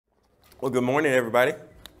Well, good morning, everybody.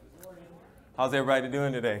 How's everybody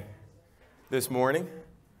doing today? This morning?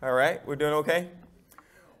 All right, we're doing okay?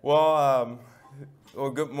 Well,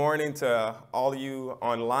 good morning to all of you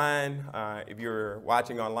online. If you're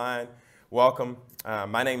watching online, welcome.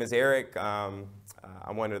 My name is Eric. I'm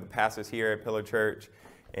one of the pastors here at Pillar Church,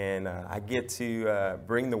 and I get to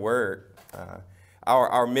bring the word.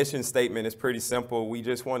 Our mission statement is pretty simple. We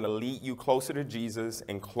just want to lead you closer to Jesus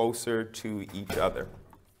and closer to each other.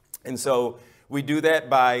 And so we do that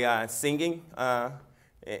by singing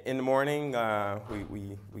in the morning.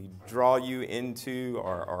 We draw you into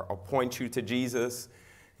or point you to Jesus.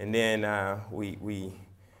 And then we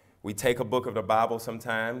take a book of the Bible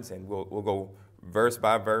sometimes, and we'll go verse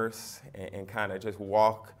by verse and kind of just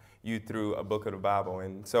walk you through a book of the Bible.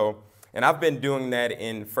 And I've been doing that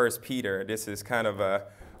in 1 Peter. This is kind of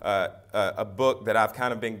a book that I've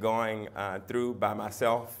kind of been going through by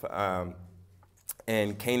myself.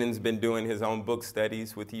 And Canaan's been doing his own book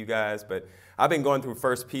studies with you guys, but I've been going through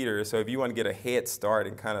 1 Peter, so if you want to get a head start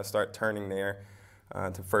and kind of start turning there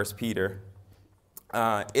to 1 Peter.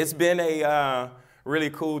 It's been a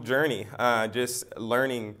really cool journey, just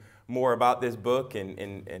learning more about this book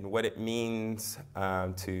and what it means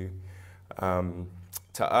to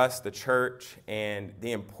us, the church, and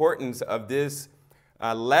the importance of this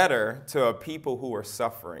letter to a people who are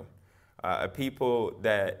suffering. A people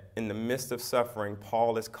that in the midst of suffering,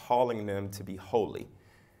 Paul is calling them to be holy.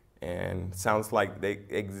 And sounds like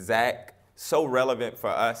so relevant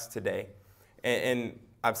for us today. And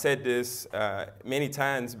I've said this many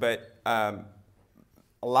times, but a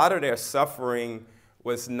lot of their suffering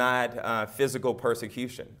was not physical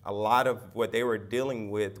persecution. A lot of what they were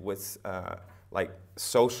dealing with was like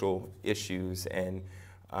social issues and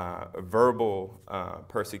verbal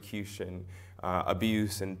persecution,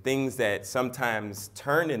 abuse, and things that sometimes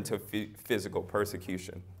turn into physical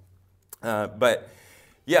persecution. But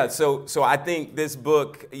yeah, so I think this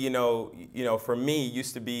book, for me,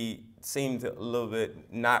 seemed a little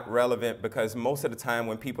bit not relevant because most of the time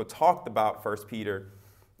when people talked about 1 Peter,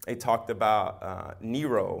 they talked about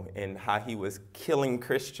Nero and how he was killing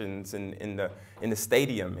Christians in the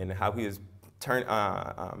stadium and how he was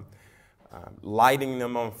lighting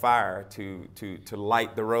them on fire to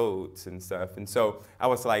light the roads and stuff. And so I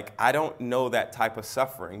was like, I don't know that type of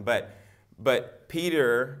suffering. But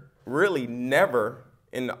Peter really never,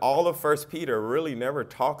 in all of 1 Peter, really never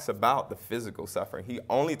talks about the physical suffering. He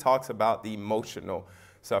only talks about the emotional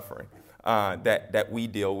suffering that we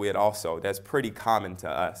deal with also. That's pretty common to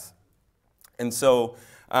us. And so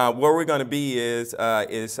where we're going to be is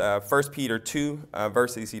 1 Peter 2,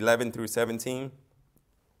 verses 11 through 17.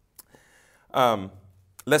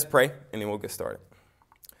 Let's pray, and then we'll get started.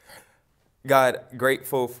 God,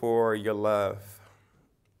 grateful for your love.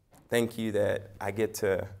 Thank you that I get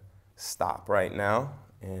to stop right now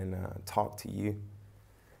and talk to you.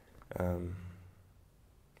 And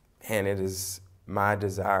it is my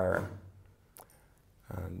desire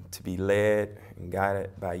to be led and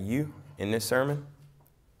guided by you in this sermon.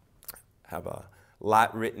 I have a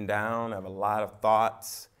lot written down. I have a lot of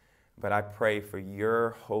thoughts. But I pray for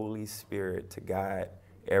your Holy Spirit to guide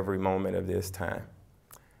every moment of this time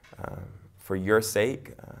for your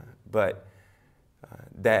sake, but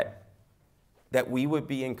that we would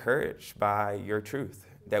be encouraged by your truth,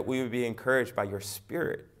 that we would be encouraged by your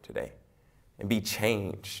Spirit today and be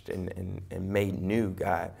changed and made new,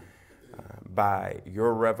 God, by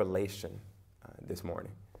your revelation this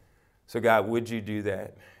morning. So, God, would you do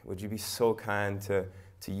that? Would you be so kind to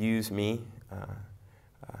use me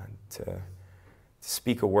to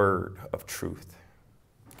speak a word of truth?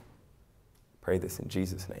 Pray this in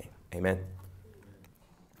Jesus' name. Amen.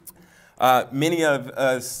 Many of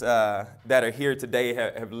us that are here today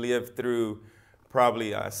have lived through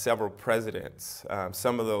probably several presidents.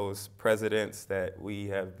 Some of those presidents that we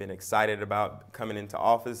have been excited about coming into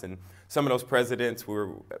office, and some of those presidents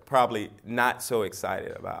we're probably not so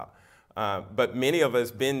excited about. But many of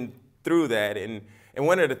us been through that, and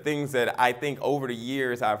one of the things that I think over the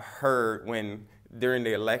years I've heard during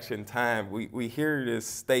the election time, we hear this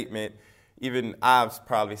statement, even I've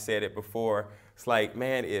probably said it before. It's like,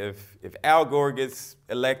 man, if Al Gore gets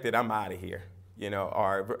elected, I'm out of here,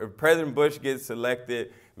 or if President Bush gets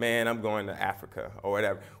elected, man, I'm going to Africa or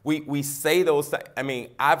whatever. We say those,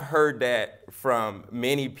 I've heard that from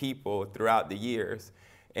many people throughout the years,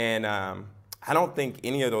 and I don't think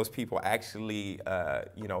any of those people actually,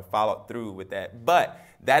 followed through with that. But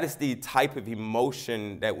that is the type of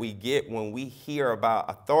emotion that we get when we hear about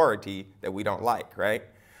authority that we don't like, right?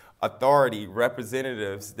 Authority,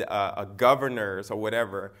 representatives, governors or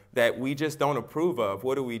whatever that we just don't approve of.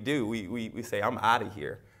 What do? We say, I'm out of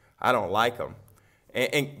here. I don't like them.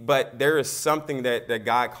 But there is something that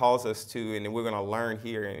God calls us to, and we're going to learn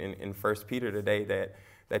here in 1 Peter today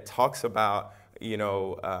that talks about,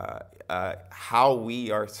 how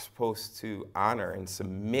we are supposed to honor and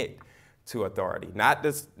submit to authority. Not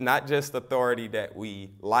just authority that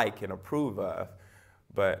we like and approve of,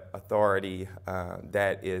 but authority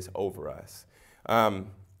that is over us.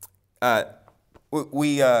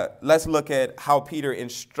 Let's look at how Peter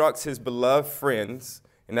instructs his beloved friends,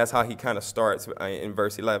 and that's how he kind of starts in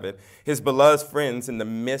verse 11. His beloved friends in the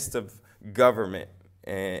midst of government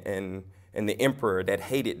and the emperor that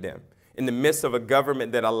hated them, in the midst of a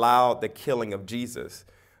government that allowed the killing of Jesus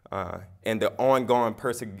and the ongoing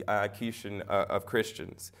persecution of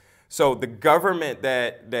Christians. So the government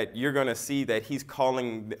that you're going to see that he's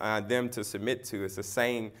calling them to submit to is the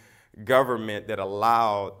same government that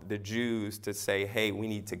allowed the Jews to say, hey, we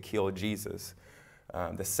need to kill Jesus.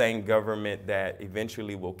 The same government that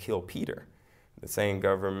eventually will kill Peter. The same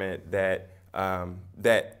government that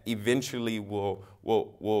eventually will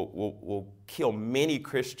kill many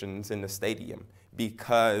Christians in the stadium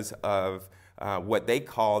because of what they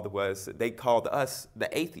called us the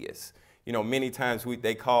atheists. Many times we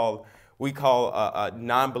call a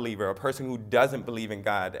non-believer, a person who doesn't believe in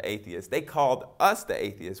God, the atheist. They called us the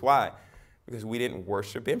atheists. Why? Because we didn't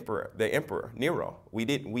worship the emperor Nero. We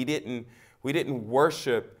didn't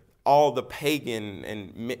worship all the pagan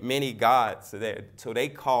and many gods there. So they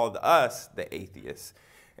called us the atheists.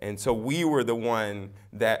 And so we were the one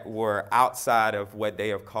that were outside of what they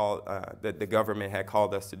have called, that the government had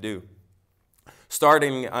called us to do.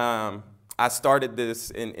 I started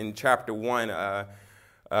this in chapter 1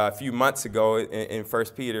 a few months ago in 1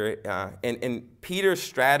 Peter. And Peter's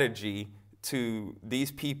strategy to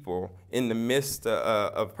these people in the midst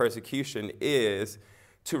of persecution is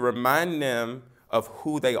to remind them of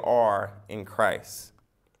who they are in Christ.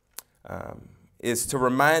 Is to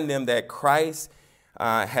remind them that Christ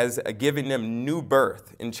has given them new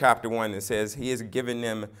birth. In chapter 1, it says he has given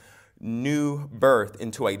them new birth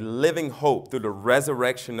into a living hope through the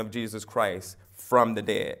resurrection of Jesus Christ from the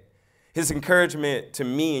dead. His encouragement to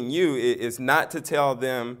me and you is not to tell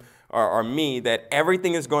them or me that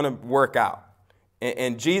everything is going to work out.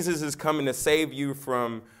 And Jesus is coming to save you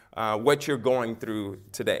from what you're going through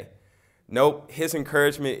today. Nope, his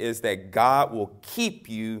encouragement is that God will keep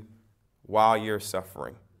you while you're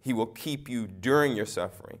suffering. He will keep you during your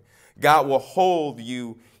suffering. God will hold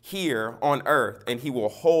you here on earth, and he will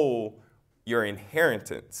hold your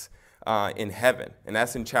inheritance in heaven. And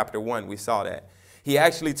that's in chapter 1. We saw that. He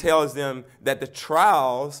actually tells them that the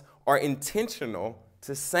trials are intentional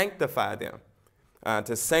to sanctify them,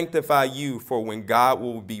 to sanctify you for when God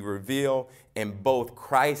will be revealed, and both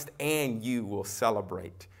Christ and you will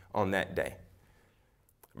celebrate on that day.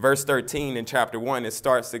 Verse 13 in chapter 1, he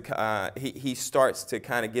starts to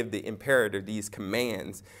kind of give the imperative, these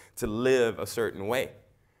commands to live a certain way.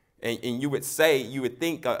 And you would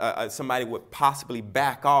think somebody would possibly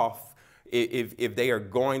back off if they are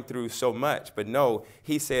going through so much. But no,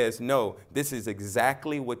 he says, no, this is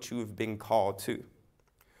exactly what you've been called to.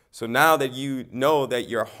 So now that you know that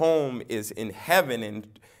your home is in heaven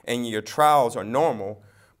and your trials are normal,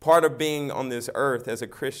 part of being on this earth as a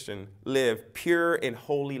Christian, live pure and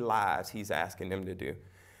holy lives, he's asking them to do.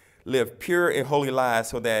 Live pure and holy lives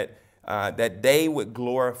so that they would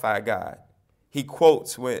glorify God. He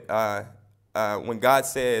quotes when God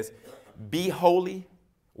says, be holy.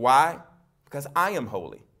 Why? Because I am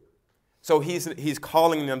holy. So he's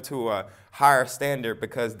calling them to a higher standard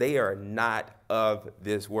because they are not of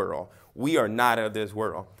this world. We are not of this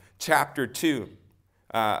world. Chapter 2.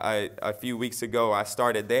 A few weeks ago, I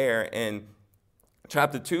started there, and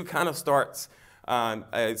chapter 2 kind of starts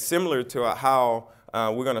similar to how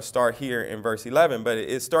we're going to start here in verse 11, but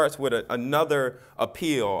it starts with another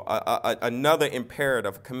appeal, another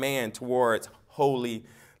imperative, command towards holy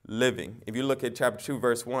living. If you look at chapter 2,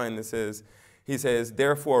 verse 1, he says,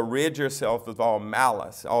 therefore rid yourself of all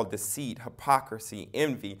malice, all deceit, hypocrisy,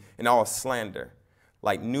 envy, and all slander.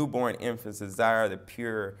 Like newborn infants desire the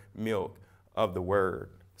pure milk of the word.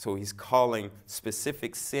 So he's calling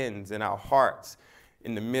specific sins in our hearts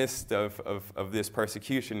in the midst of this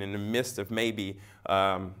persecution, in the midst of maybe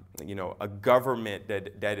a government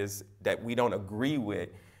that we don't agree with.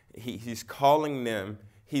 He's calling them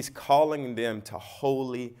to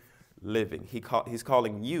holy living. He's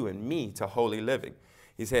calling you and me to holy living.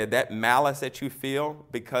 He said that malice that you feel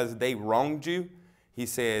because they wronged you, he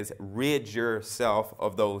says, rid yourself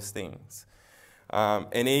of those things.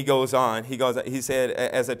 And he goes on. He said,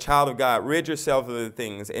 as a child of God, rid yourself of the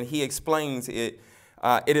things. And he explains it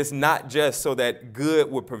It is not just so that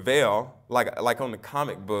good would prevail, like on the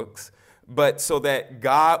comic books, but so that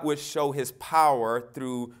God would show his power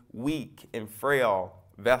through weak and frail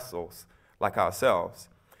vessels like ourselves.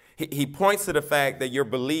 He points to the fact that your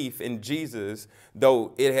belief in Jesus,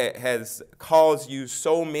 though it has caused you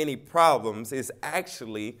so many problems, is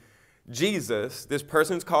actually Jesus, this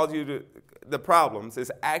person who's caused you the problems,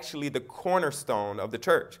 is actually the cornerstone of the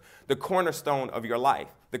church, the cornerstone of your life.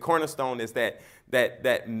 The cornerstone is that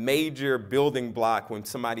major building block when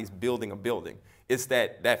somebody's building a building. It's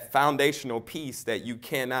that foundational piece that you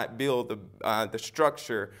cannot build the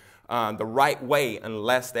structure the right way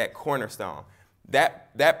unless that cornerstone.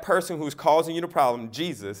 That person who's causing you the problem,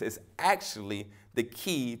 Jesus, is actually the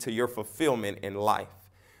key to your fulfillment in life,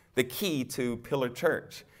 the key to Pillar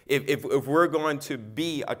Church. If we're going to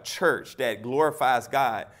be a church that glorifies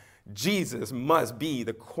God, Jesus must be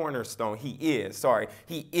the cornerstone. He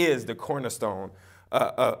is the cornerstone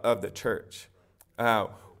of the church.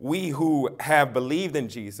 We who have believed in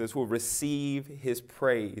Jesus will receive his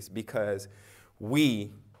praise because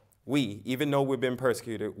we, even though we've been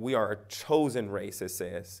persecuted, we are a chosen race, it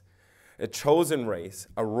says. A chosen race,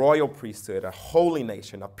 a royal priesthood, a holy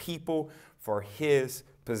nation, a people for his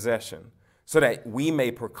possession, so that we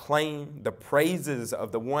may proclaim the praises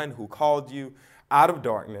of the one who called you out of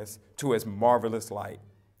darkness to his marvelous light.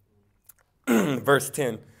 Verse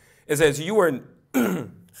 10, it says, you were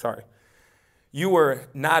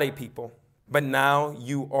not a people, but now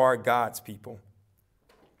you are God's people.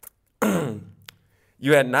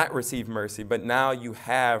 You had not received mercy, but now you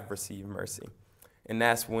have received mercy. And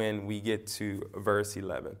that's when we get to verse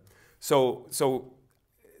 11. So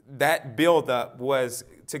that buildup was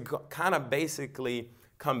to kind of basically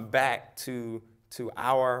come back to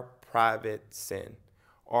our private sin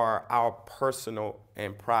or our personal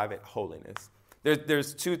and private holiness.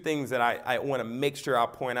 There's two things that I want to make sure I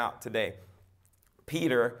point out today.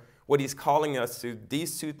 Peter, what he's calling us to,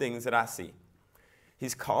 these two things that I see.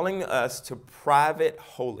 He's calling us to private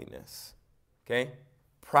holiness, okay?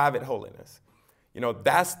 Private holiness. You know,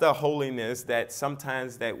 that's the holiness that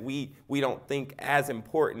sometimes that we don't think as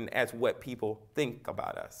important as what people think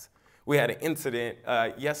about us. We had an incident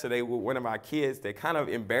yesterday with one of our kids that kind of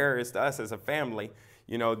embarrassed us as a family,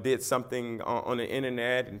 you know, did something on the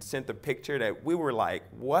internet and sent a picture that we were like,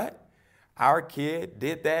 what? Our kid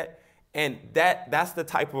did that? And that's the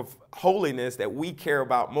type of holiness that we care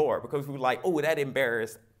about more because we're like, oh, that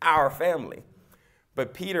embarrassed our family.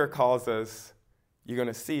 But Peter calls us, you're going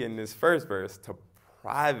to see in this first verse, to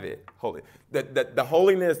private holiness. The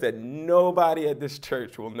holiness that nobody at this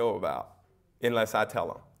church will know about unless I tell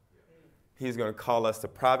them. He's going to call us to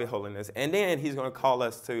private holiness. And then he's going to call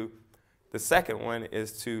us to, the second one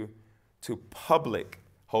is to public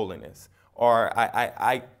holiness. Or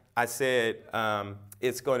I said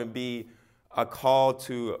it's going to be a call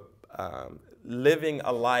to living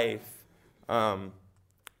a life, to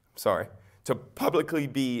publicly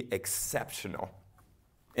be exceptional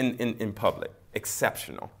in public,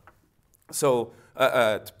 exceptional. So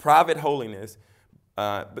private holiness,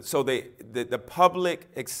 but so the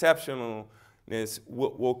public exceptionalness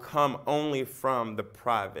will come only from the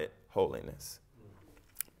private holiness.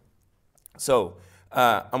 So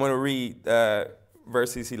I'm going to read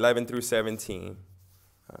verses 11 through 17.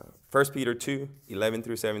 1 Peter 2, 11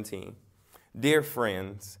 through 17. Dear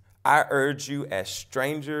friends, I urge you as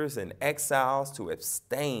strangers and exiles to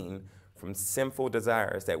abstain from sinful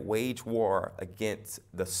desires that wage war against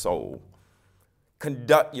the soul.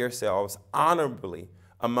 Conduct yourselves honorably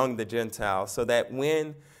among the Gentiles so that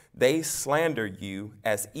when they slander you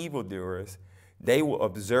as evildoers, they will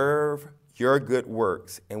observe your good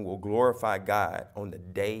works and will glorify God on the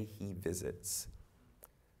day he visits.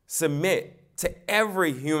 Submit to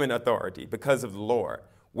every human authority because of the Lord,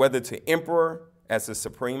 whether to emperor as the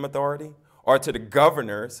supreme authority or to the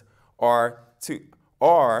governors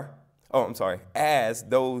as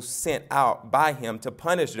those sent out by him to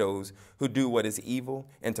punish those who do what is evil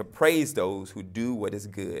and to praise those who do what is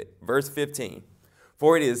good. Verse 15,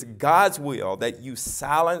 for it is God's will that you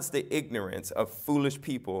silence the ignorance of foolish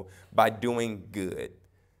people by doing good.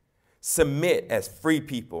 Submit as free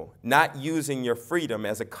people, not using your freedom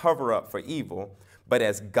as a cover-up for evil, but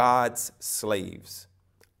as God's slaves.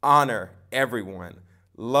 Honor everyone.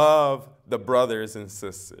 Love the brothers and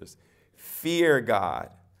sisters. Fear God.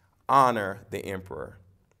 Honor the emperor.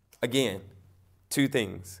 Again, two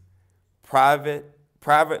things.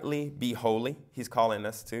 Privately be holy, he's calling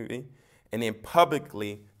us to be, and then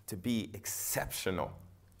publicly to be exceptional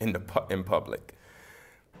in public.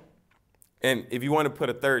 And if you want to put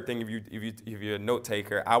a third thing, if you're a note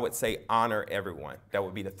taker, I would say honor everyone. That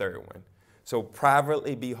would be the third one. So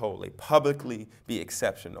privately be holy, publicly be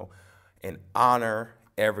exceptional, and honor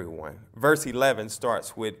everyone. Verse 11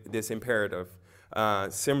 starts with this imperative,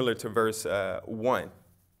 similar to verse 1.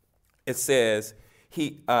 It says,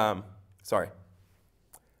 these are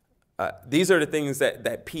the things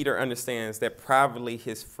that Peter understands that privately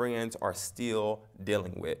his friends are still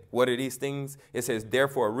dealing with. What are these things? It says,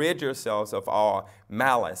 therefore, rid yourselves of all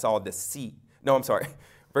malice, all deceit. No, I'm sorry.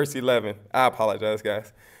 Verse 11. I apologize,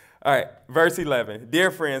 guys. All right. Verse 11.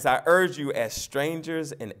 Dear friends, I urge you as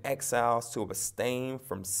strangers and exiles to abstain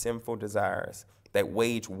from sinful desires that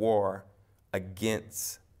wage war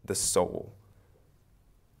against the soul.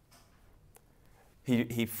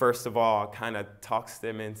 He first of all kind of talks to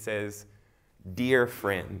them and says, dear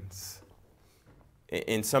friends.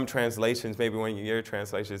 In some translations, maybe one of your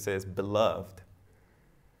translations says beloved.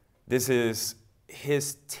 This is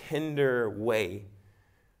his tender way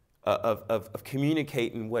of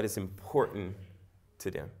communicating what is important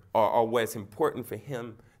to them, or what's important for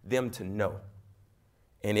them to know.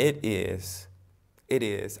 And it is,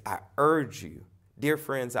 I urge you, dear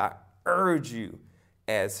friends, I urge you,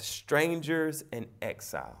 as strangers and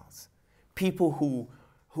exiles, people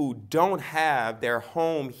who don't have their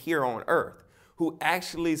home here on earth, who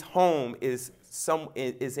actually's home is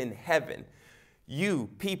in heaven.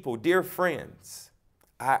 You people, dear friends,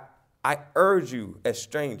 I urge you as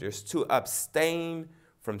strangers to abstain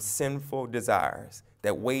from sinful desires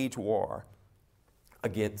that wage war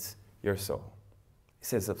against your soul. It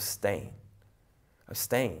says abstain,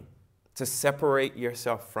 to separate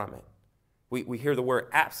yourself from it. We hear the word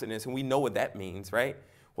abstinence and we know what that means, right?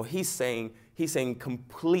 Well, he's saying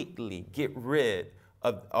completely get rid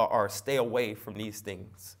of or stay away from these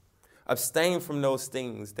things. Abstain from those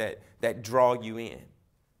things that draw you in.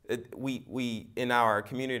 We in our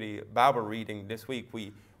community Bible reading this week,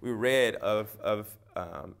 we read of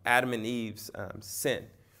Adam and Eve's sin,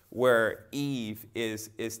 where Eve is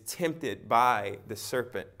tempted by the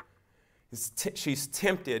serpent. She's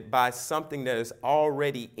tempted by something that is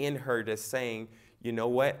already in her that's saying, you know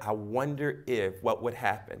what? I wonder what would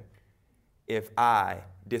happen if I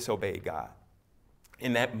disobeyed God.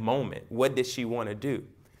 In that moment, what did she want to do?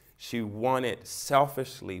 She wanted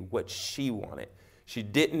selfishly what she wanted. She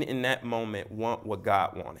didn't in that moment want what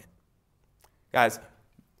God wanted. Guys,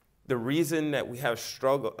 the reason that we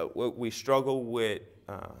struggle with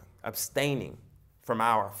abstaining from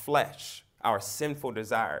our flesh, our sinful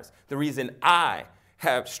desires. The reason I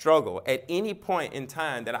have struggled at any point in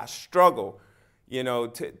time that I struggle,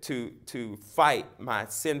 to fight my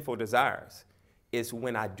sinful desires is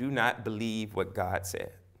when I do not believe what God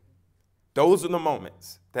said. Those are the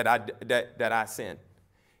moments that I sin.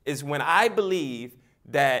 Is when I believe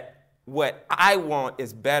that what I want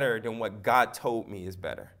is better than what God told me is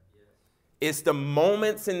better. It's the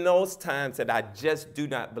moments in those times that I just do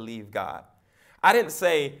not believe God. I didn't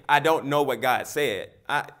say I don't know what God said.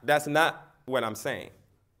 That's not what I'm saying.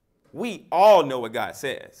 We all know what God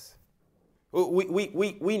says.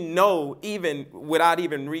 We know even without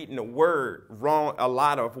even reading the word wrong, a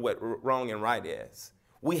lot of what wrong and right is.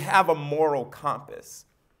 We have a moral compass.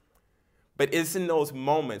 But it's in those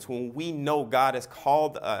moments when we know God has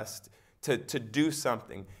called us to do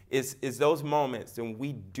something, is those moments when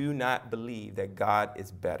we do not believe that God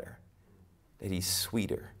is better, that he's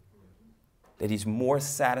sweeter, that he's more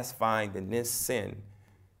satisfying than this sin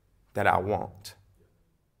that I want.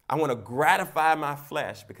 I want to gratify my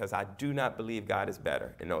flesh because I do not believe God is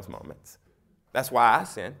better in those moments. That's why I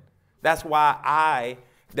sin. That's why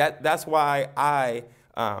I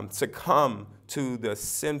succumb to the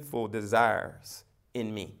sinful desires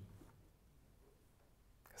in me.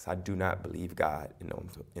 Because I do not believe God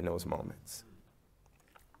in those moments.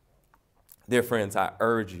 Dear friends, I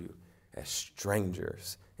urge you as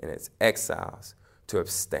strangers and as exiles to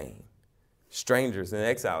abstain. Strangers and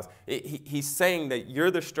exiles. He's saying that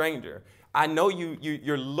you're the stranger. I know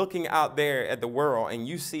you're looking out there at the world and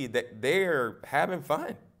you see that they're having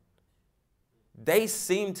fun. They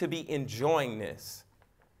seem to be enjoying this.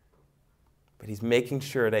 But he's making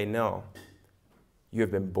sure they know you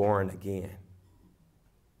have been born again.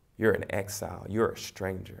 You're an exile. You're a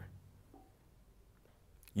stranger.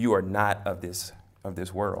 You are not of this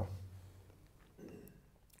world.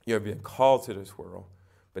 You have been called to this world,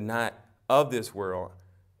 but not of this world.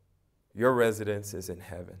 Your residence is in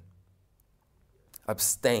heaven.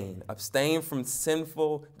 Abstain. Abstain from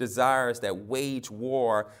sinful desires that wage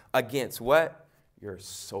war against what? Your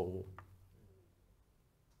soul.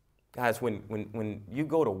 Guys, when you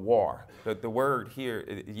go to war, the word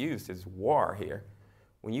here used is war here.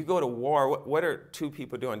 When you go to war, what are two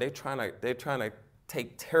people doing? They're trying to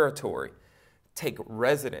take territory, take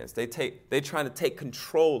residence. They're trying to take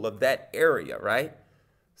control of that area, right?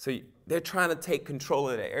 So they're trying to take control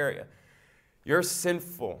of the area. Your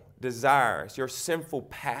sinful desires, your sinful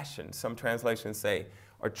passions, some translations say,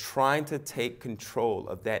 are trying to take control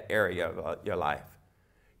of that area of your life.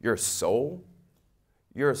 Your soul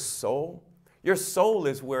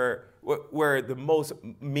is where the most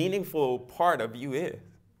meaningful part of you is.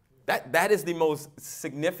 That is the most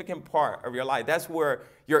significant part of your life. That's where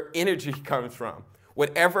your energy comes from.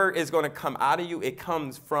 Whatever is going to come out of you, it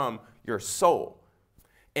comes from your soul.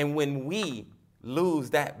 And when we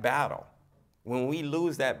lose that battle, we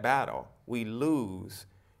lose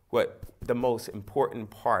what the most important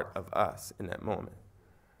part of us in that moment.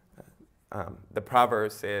 The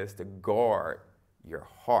proverb says to guard your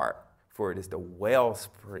heart, for it is the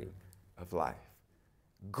wellspring of life.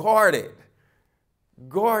 Guard it,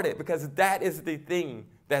 because that is the thing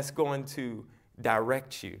that's going to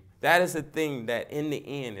direct you. That is the thing that in the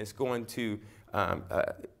end is going to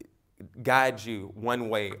guide you one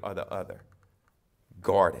way or the other.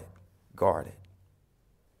 Guard it.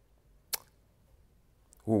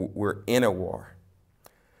 We're in a war.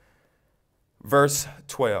 Verse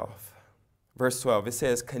 12, it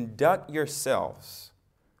says, conduct yourselves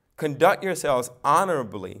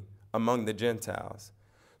honorably among the Gentiles,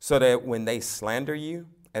 so that when they slander you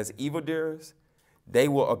as evildoers, they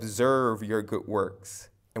will observe your good works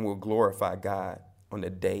and will glorify God on the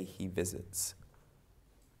day he visits.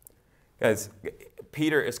 Guys,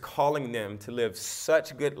 Peter is calling them to live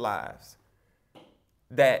such good lives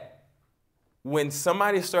that when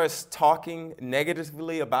somebody starts talking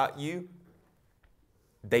negatively about you,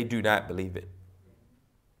 they do not believe it.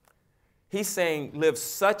 He's saying live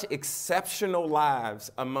such exceptional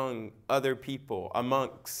lives among other people,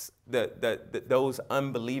 amongst those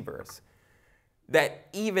unbelievers, that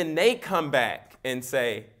even they come back and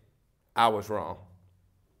say, I was wrong.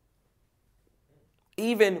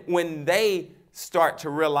 Even when they start to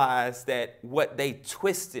realize that what they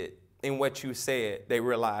twisted in what you said, they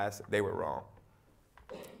realize they were wrong.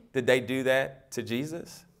 Did they do that to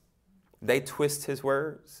Jesus? They twist his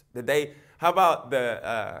words? How about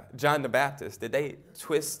John the Baptist? Did they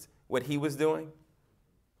twist what he was doing?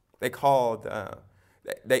 They called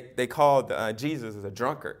Jesus as a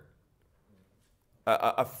drunkard,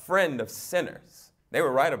 a friend of sinners. They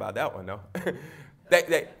were right about that one, though.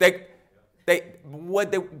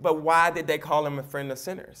 But why did they call him a friend of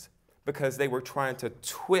sinners? Because they were trying to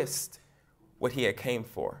twist what he had came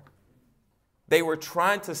for. They were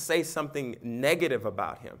trying to say something negative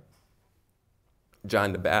about him.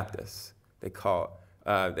 John the Baptist, they called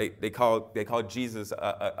Jesus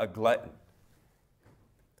a glutton.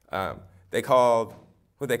 They called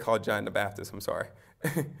John the Baptist? I'm sorry.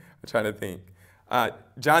 I'm trying to think.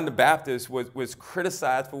 John the Baptist was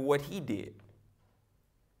criticized for what he did,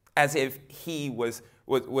 as if he was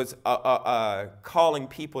calling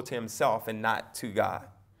people to himself and not to God.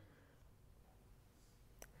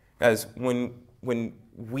 As when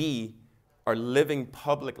we are living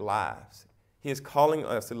public lives, he is calling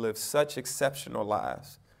us to live such exceptional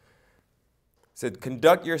lives. He said,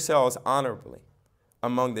 conduct yourselves honorably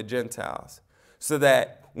among the Gentiles, so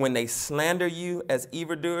that when they slander you as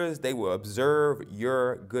evildoers, they will observe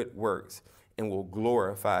your good works and will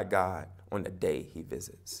glorify God on the day he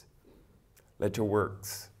visits. Let your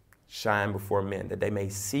works shine before men, that they may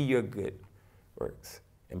see your good works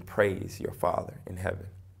and praise your Father in heaven.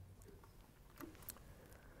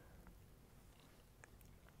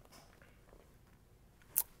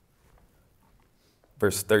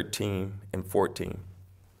 Verse 13 and 14,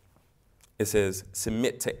 it says,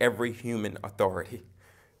 submit to every human authority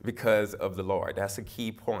because of the Lord. That's a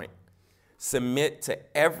key point. Submit to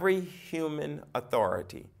every human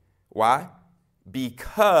authority. Why?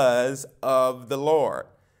 Because of the Lord,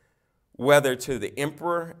 whether to the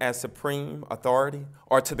emperor as supreme authority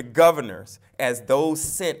or to the governors as those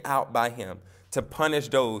sent out by him to punish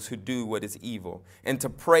those who do what is evil and to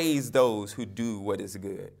praise those who do what is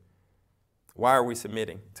good. Why are we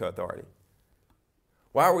submitting to authority?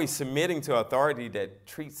 Why are we submitting to authority that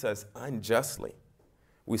treats us unjustly?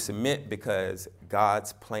 We submit because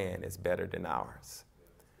God's plan is better than ours.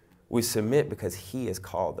 We submit because he has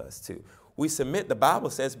called us to. We submit, the Bible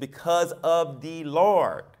says, because of the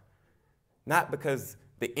Lord. Not because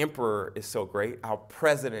the emperor is so great, our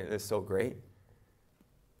president is so great.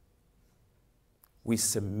 We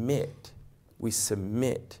submit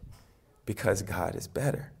because God is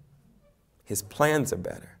better. His plans are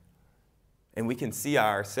better. And we can see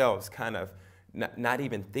ourselves kind of not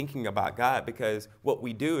even thinking about God, because what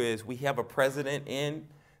we do is we have a president in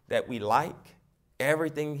that we like.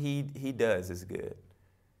 Everything he does is good.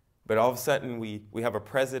 But all of a sudden, we have a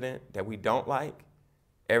president that we don't like.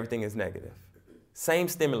 Everything is negative. Same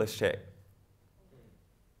stimulus check.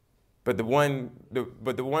 But the one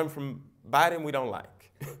from Biden we don't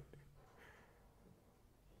like.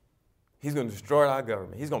 He's going to destroy our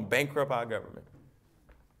government. He's going to bankrupt our government.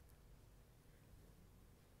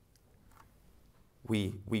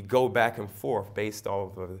 We go back and forth based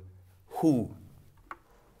off of who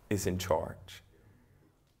is in charge,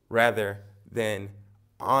 rather than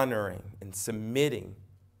honoring and submitting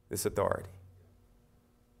this authority.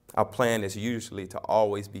 Our plan is usually to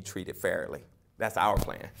always be treated fairly. That's our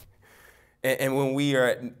plan. And when we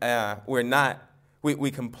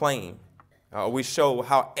complain. We show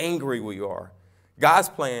how angry we are. God's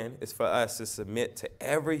plan is for us to submit to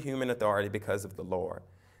every human authority because of the Lord.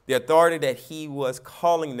 The authority that he was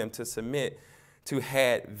calling them to submit to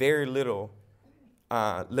had very little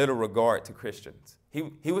regard to Christians.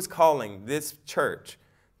 He was calling this church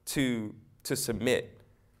to submit,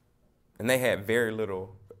 and they had very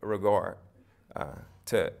little regard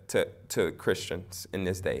to Christians in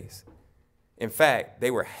these days. In fact,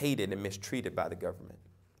 they were hated and mistreated by the government.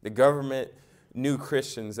 The government knew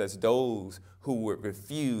Christians as those who would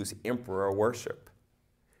refuse emperor worship.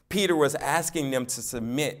 Peter was asking them to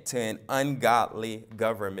submit to an ungodly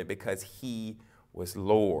government because he was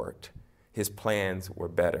Lord. His plans were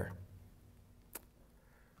better.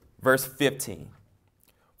 Verse 15,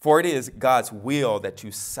 for it is God's will that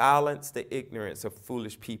you silence the ignorance of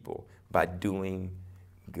foolish people by doing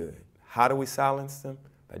good. How do we silence them?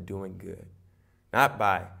 By doing good. Not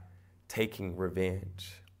by taking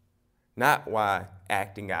revenge. Not by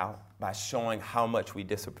acting out, by showing how much we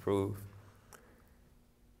disapprove.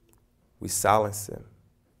 We silence them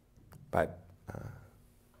by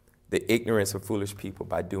the ignorance of foolish people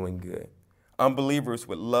by doing good. Unbelievers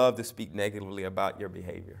would love to speak negatively about your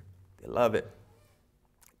behavior. They love it.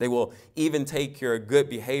 They will even take your good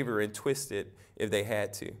behavior and twist it if they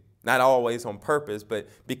had to. Not always on purpose, but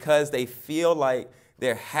because they feel like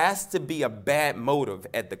there has to be a bad motive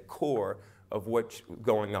at the core of what's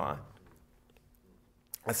going on.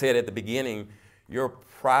 I said at the beginning, your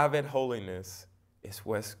private holiness is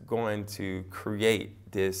what's going to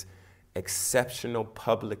create this exceptional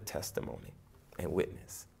public testimony and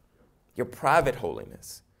witness. Your private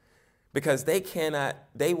holiness. Because they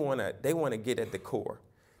want to get at the core.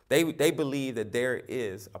 They believe that there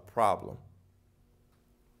is a problem.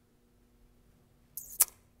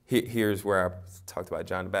 Here's where I talked about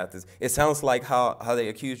John the Baptist. It sounds like how they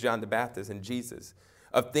accused John the Baptist and Jesus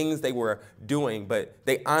of things they were doing, but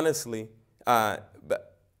they honestly, in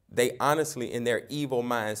their evil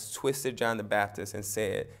minds, twisted John the Baptist and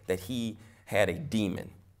said that he had a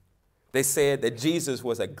demon. They said that Jesus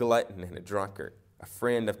was a glutton and a drunkard, a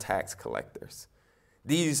friend of tax collectors.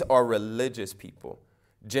 These are religious people.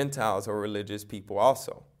 Gentiles are religious people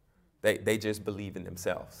also. They just believe in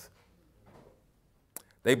themselves.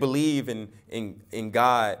 They believe in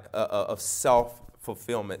God of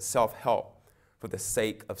self-fulfillment, self-help for the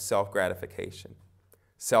sake of self-gratification.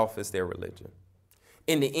 Self is their religion.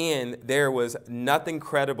 In the end, there was nothing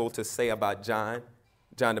credible to say about John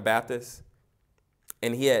the Baptist,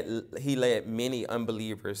 and he led many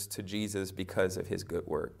unbelievers to Jesus because of his good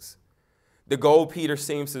works. The goal Peter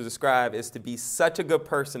seems to describe is to be such a good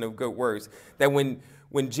person of good works that when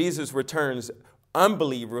Jesus returns,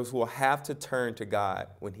 unbelievers will have to turn to God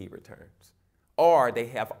when he returns, or they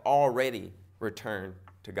have already returned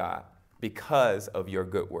to God because of your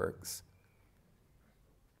good works.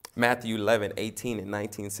 Matthew 11:18 and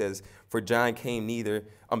 19 says, for John came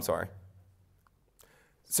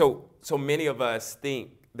So many of us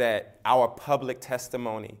think that our public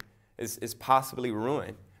testimony is possibly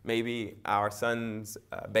ruined. Maybe our son's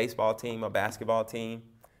baseball team or basketball team,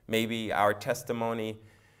 maybe our testimony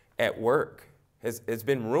at work has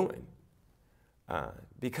been ruined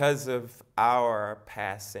because of our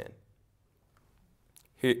past sin.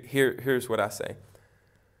 Here's what I say.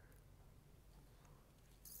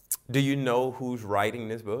 Do you know who's writing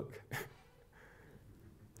this book?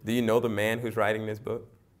 Do you know the man who's writing this book?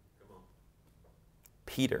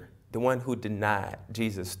 Peter, the one who denied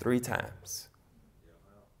Jesus 3 times.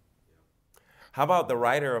 How about the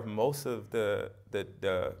writer of most of the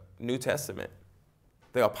New Testament,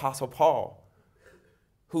 the Apostle Paul,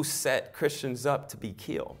 who set Christians up to be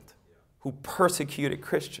killed, who persecuted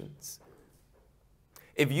Christians?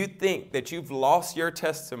 If you think that you've lost your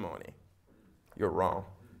testimony, you're wrong.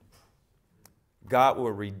 God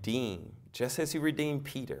will redeem, just as he redeemed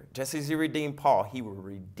Peter, just as he redeemed Paul, he will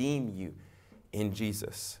redeem you in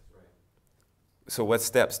Jesus. So what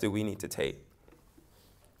steps do we need to take?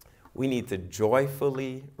 We need to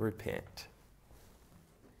joyfully repent.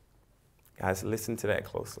 Guys, listen to that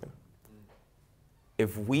closely.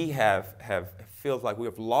 If we feels like we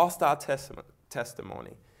have lost our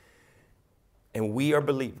testimony, and we are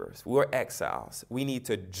believers, we're exiles, we need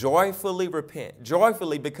to joyfully repent.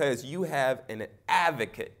 Joyfully, because you have an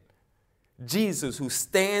advocate, Jesus, who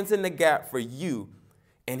stands in the gap for you,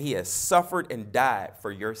 and he has suffered and died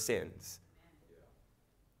for your sins.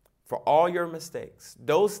 For all your mistakes,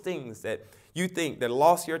 those things that you think that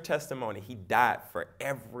lost your testimony, he died for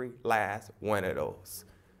every last one of those.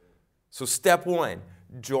 So step one,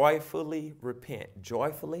 joyfully repent.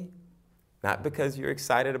 Joyfully, not because you're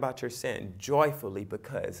excited about your sin, joyfully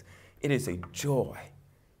because it is a joy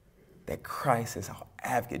that Christ is our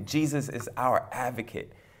advocate. Jesus is our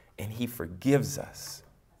advocate, and he forgives us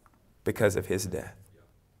because of his death.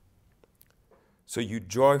 So you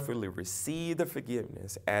joyfully receive the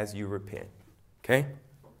forgiveness as you repent, okay?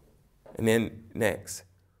 And then next,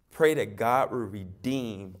 pray that God will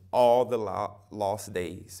redeem all the lost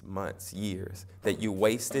days, months, years that you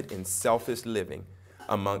wasted in selfish living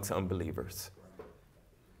amongst unbelievers.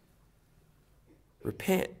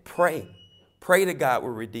 Repent, pray. Pray that God will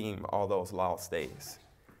redeem all those lost days.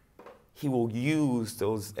 He will use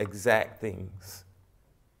those exact things.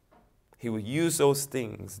 He will use those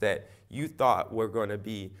things that you thought were going to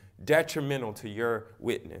be detrimental to your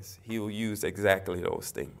witness. He will use exactly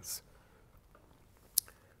those things.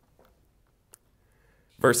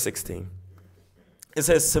 Verse 16. It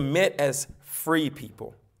says, submit as free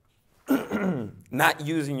people, not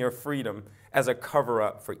using your freedom as a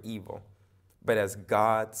cover-up for evil, but as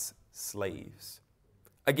God's slaves.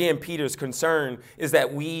 Again, Peter's concern is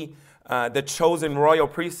that we, the chosen royal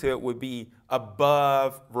priesthood, would be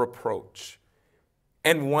above reproach.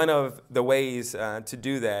 And one of the ways to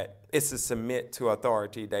do that is to submit to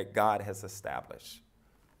authority that God has established.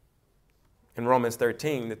 In Romans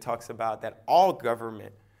 13, it talks about that all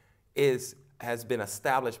government has been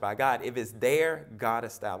established by God. If it's there, God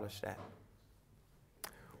established that.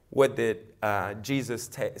 What did Jesus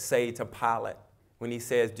say to Pilate when he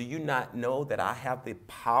says, do you not know that I have the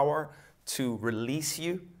power to release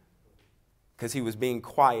you? Because he was being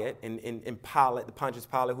quiet, and Pilate, Pontius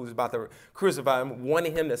Pilate, who was about to crucify him,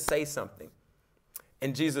 wanted him to say something.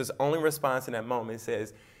 And Jesus' only response in that moment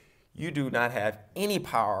says, you do not have any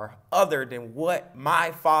power other than what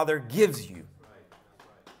my Father gives you.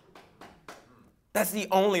 That's the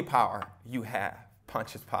only power you have,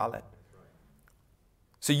 Pontius Pilate.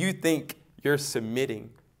 So you think you're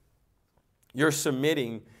submitting. Your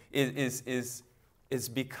submitting is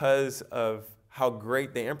because of how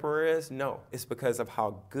great the emperor is? No, it's because of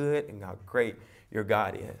how good and how great your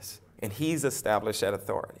God is. And he's established that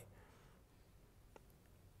authority.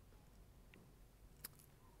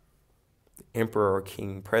 The emperor or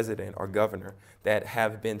king, president or governor that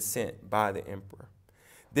have been sent by the emperor.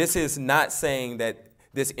 This is not saying that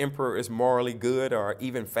this emperor is morally good or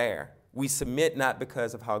even fair. We submit not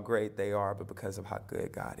because of how great they are, but because of how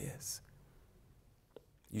good God is.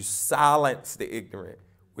 You silence the ignorant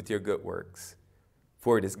with your good works,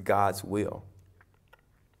 for it is God's will.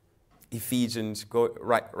 Ephesians, go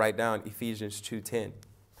write down Ephesians 2:10.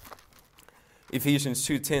 Ephesians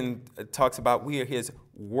 2:10 talks about we are his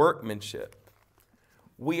workmanship.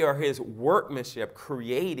 We are his workmanship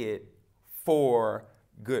created for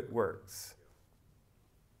good works.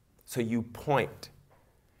 So you point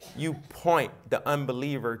the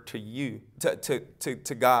unbeliever to you,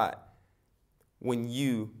 to God when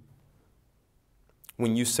you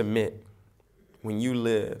submit, when you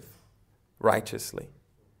live righteously.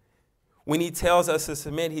 When he tells us to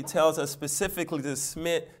submit, he tells us specifically to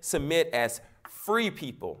submit as free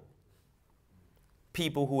people,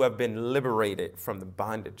 people who have been liberated from the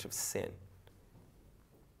bondage of sin,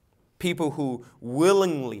 people who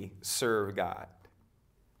willingly serve God,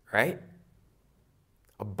 right?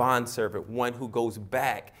 A bondservant, one who goes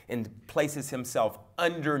back and places himself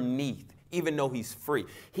underneath, even though he's free.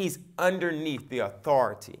 He's underneath the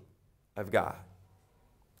authority of God.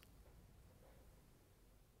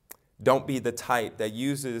 Don't be the type that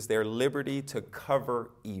uses their liberty to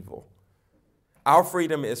cover evil. Our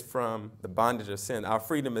freedom is from the bondage of sin. Our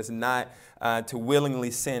freedom is not to willingly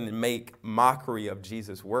sin and make mockery of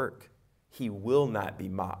Jesus' work. He will not be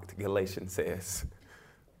mocked, Galatians says.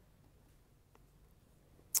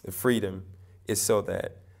 The freedom is so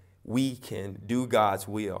that we can do God's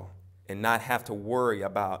will and not have to worry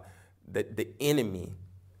about the enemy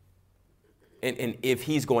and if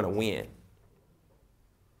he's going to win.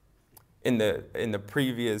 In the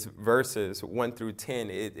previous verses, 1 through 10,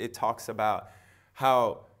 it talks about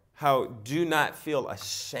how do not feel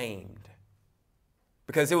ashamed.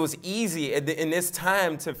 Because it was easy in this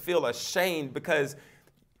time to feel ashamed because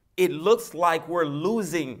it looks like we're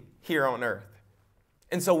losing here on earth.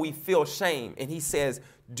 And so we feel shame. And he says,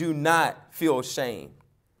 do not feel shame.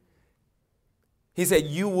 He said,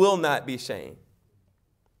 you will not be shamed.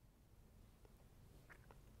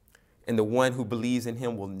 And the one who believes in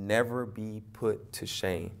him will never be put to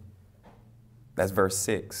shame. That's verse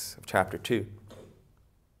 6 of chapter 2.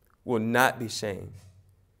 Will not be shamed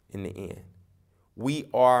in the end. We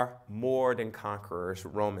are more than conquerors,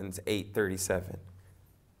 Romans 8:37.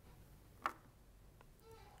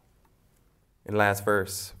 And last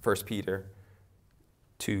verse, 1 Peter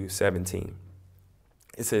 2:17.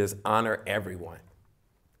 It says, honor everyone.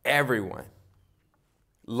 Everyone.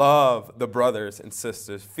 Love the brothers and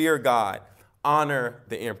sisters. Fear God. Honor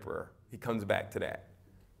the emperor. He comes back to that.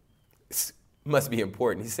 It must be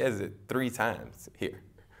important. He says it 3 times here.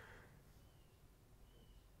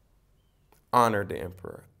 Honor the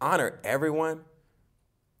emperor. Honor everyone.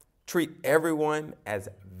 Treat everyone as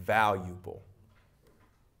valuable.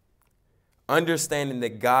 Understanding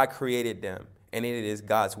that God created them and it is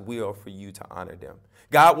God's will for you to honor them.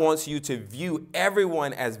 God wants you to view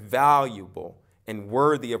everyone as valuable and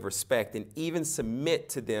worthy of respect and even submit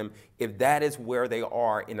to them if that is where they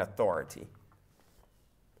are in authority.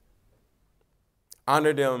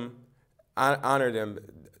 Honor them. Honor them.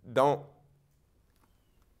 Don't.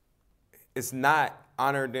 It's not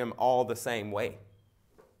honor them all the same way.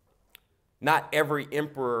 Not every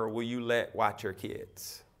emperor will you let watch your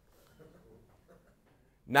kids.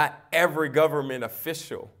 Not every government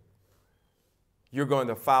official you're going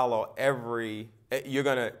to follow you're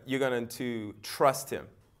going to trust him.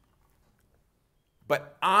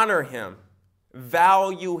 But honor him.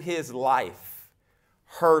 Value his life,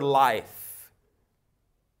 her life.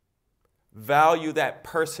 Value that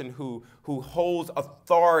person who holds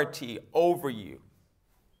authority over you.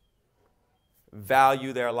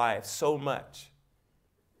 Value their life so much.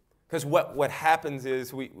 Because what happens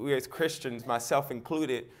is we as Christians, myself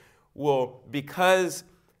included, will, because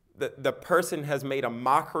the person has made a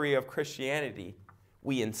mockery of Christianity,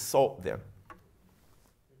 we insult them.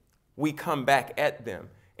 We come back at them,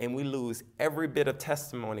 and we lose every bit of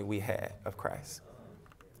testimony we had of Christ.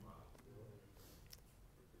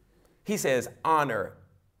 He says, honor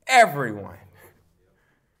everyone,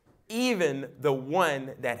 even the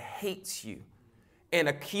one that hates you and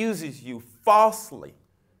accuses you falsely.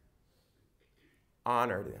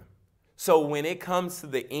 Honor them. So when it comes to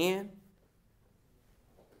the end,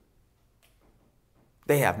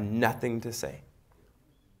 they have nothing to say.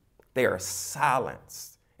 They are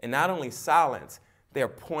silenced. And not only silenced, they are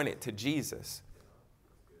pointed to Jesus.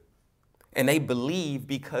 And they believe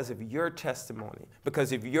because of your testimony,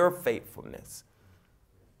 because of your faithfulness.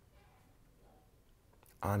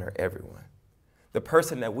 Honor everyone. The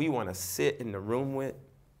person that we want to sit in the room with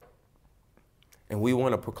and we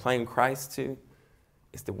want to proclaim Christ to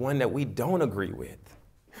is the one that we don't agree with,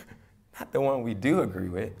 not the one we do agree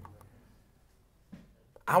with.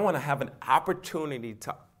 I want to have an opportunity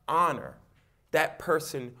to honor that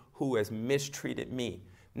person who has mistreated me,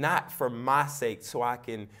 not for my sake, so I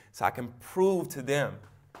can prove to them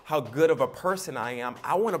how good of a person I am.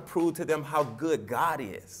 I want to prove to them how good God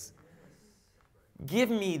is. Give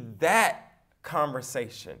me that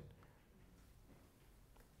conversation.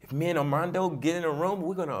 If me and Armando get in a room,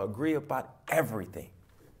 we're going to agree about everything.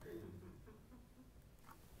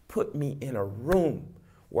 Put me in a room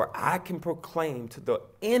where I can proclaim to the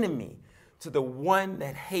enemy, to the one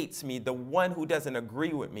that hates me, the one who doesn't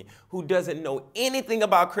agree with me, who doesn't know anything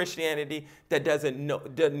about Christianity, that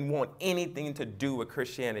doesn't want anything to do with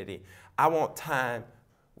Christianity. I want time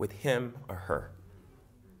with him or her.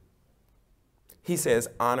 He says,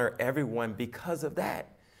 honor everyone because of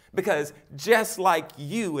that. Because just like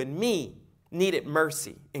you and me needed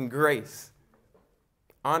mercy and grace,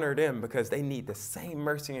 honor them because they need the same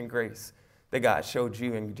mercy and grace that God showed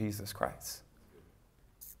you in Jesus Christ.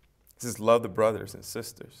 This is love the brothers and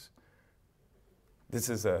sisters. This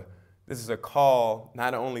is a call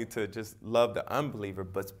not only to just love the unbeliever,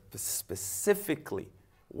 but specifically,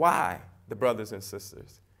 why the brothers and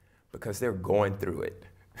sisters? Because they're going through it.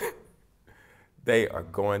 They are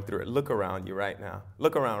going through it. Look around you right now.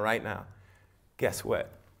 Look around right now. Guess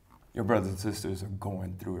what? Your brothers and sisters are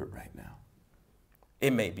going through it right now.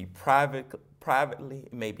 It may be privately,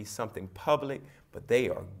 it may be something public, but they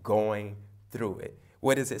are going through it.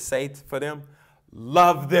 What does it say for them?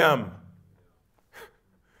 Love them.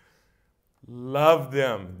 Love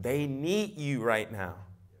them. They need you right now.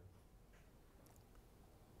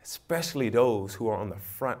 Especially those who are on the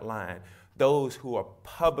front line, those who are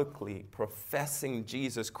publicly professing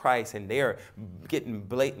Jesus Christ and they're getting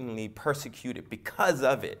blatantly persecuted because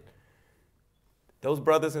of it. Those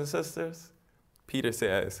brothers and sisters, Peter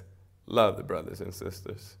says, love the brothers and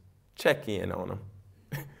sisters. Check in on them.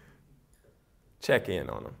 Check in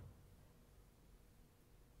on them.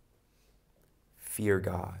 Fear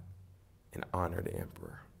God and honor the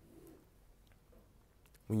emperor.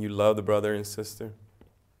 When you love the brother and sister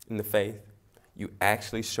in the faith, you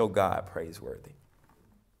actually show God praiseworthy.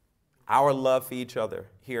 Our love for each other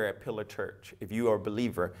here at Pillar Church, if you are a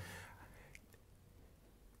believer,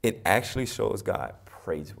 it actually shows God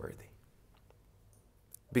praiseworthy.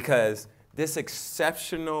 Because this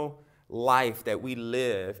exceptional life that we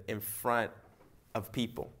live in front of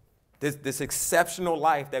people, this exceptional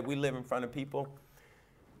life that we live in front of people,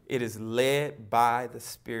 it is led by the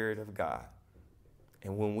Spirit of God.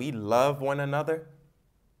 And when we love one another,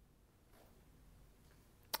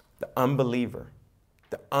 the unbeliever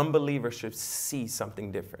should see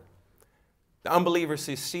something different. The unbeliever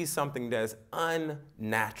should see something that's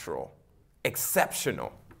unnatural,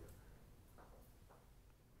 exceptional.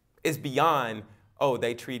 It's beyond, oh,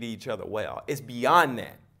 they treat each other well. It's beyond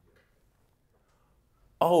that.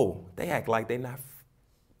 Oh, they act like they're not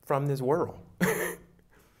from this world.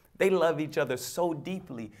 They love each other so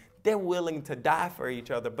deeply. They're willing to die for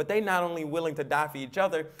each other, but they're not only willing to die for each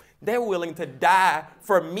other, they're willing to die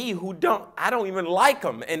for me I don't even like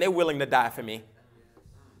them, and they're willing to die for me.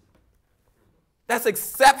 That's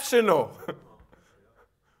exceptional.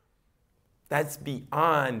 That's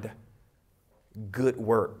beyond good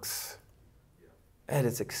works. That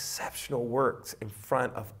is exceptional works in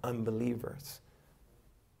front of unbelievers.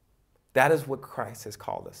 That is what Christ has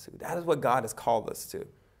called us to. That is what God has called us to.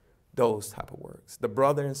 Those type of works. The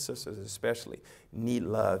brothers and sisters especially need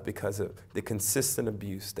love because of the consistent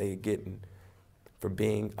abuse they are getting for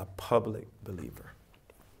being a public believer.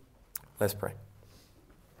 Let's pray.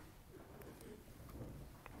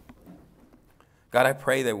 God, I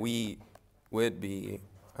pray that we would be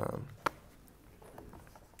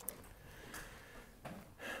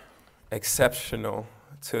exceptional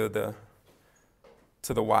to the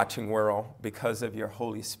watching world because of your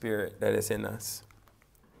Holy Spirit that is in us.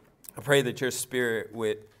 I pray that your Spirit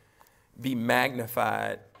would be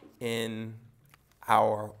magnified in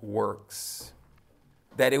our works,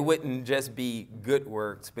 that it wouldn't just be good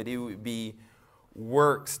works, but it would be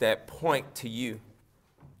works that point to you.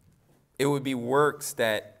 It would be works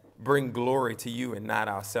that bring glory to you and not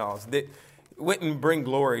ourselves. That wouldn't bring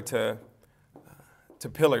glory to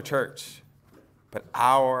Pillar Church, but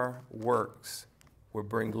our works would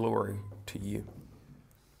bring glory to you.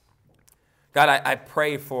 God, I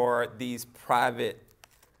pray for this private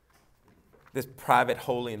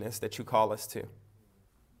holiness that you call us to.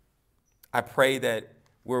 I pray that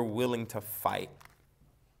we're willing to fight,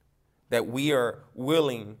 that we are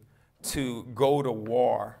willing to go to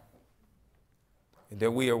war,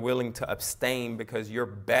 that we are willing to abstain because you're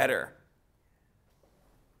better.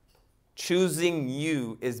 Choosing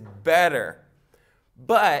you is better,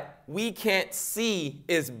 but we can't see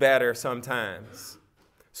is better sometimes.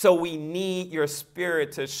 So we need your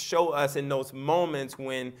Spirit to show us in those moments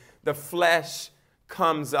when the flesh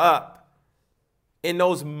comes up. In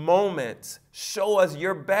those moments, show us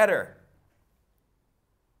you're better.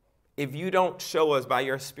 If you don't show us by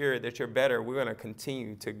your Spirit that you're better, we're going to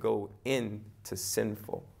continue to go into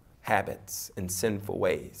sinful habits and sinful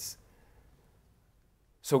ways.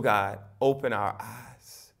 So God, open our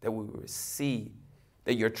eyes that we will see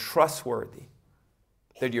that you're trustworthy,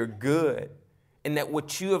 that you're good, and that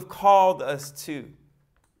what you have called us to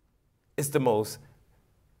is the most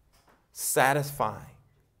satisfying,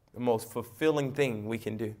 the most fulfilling thing we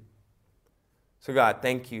can do. So God,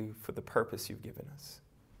 thank you for the purpose you've given us.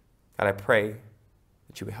 God, I pray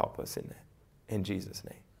that you would help us in that. In Jesus'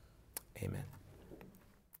 name, amen.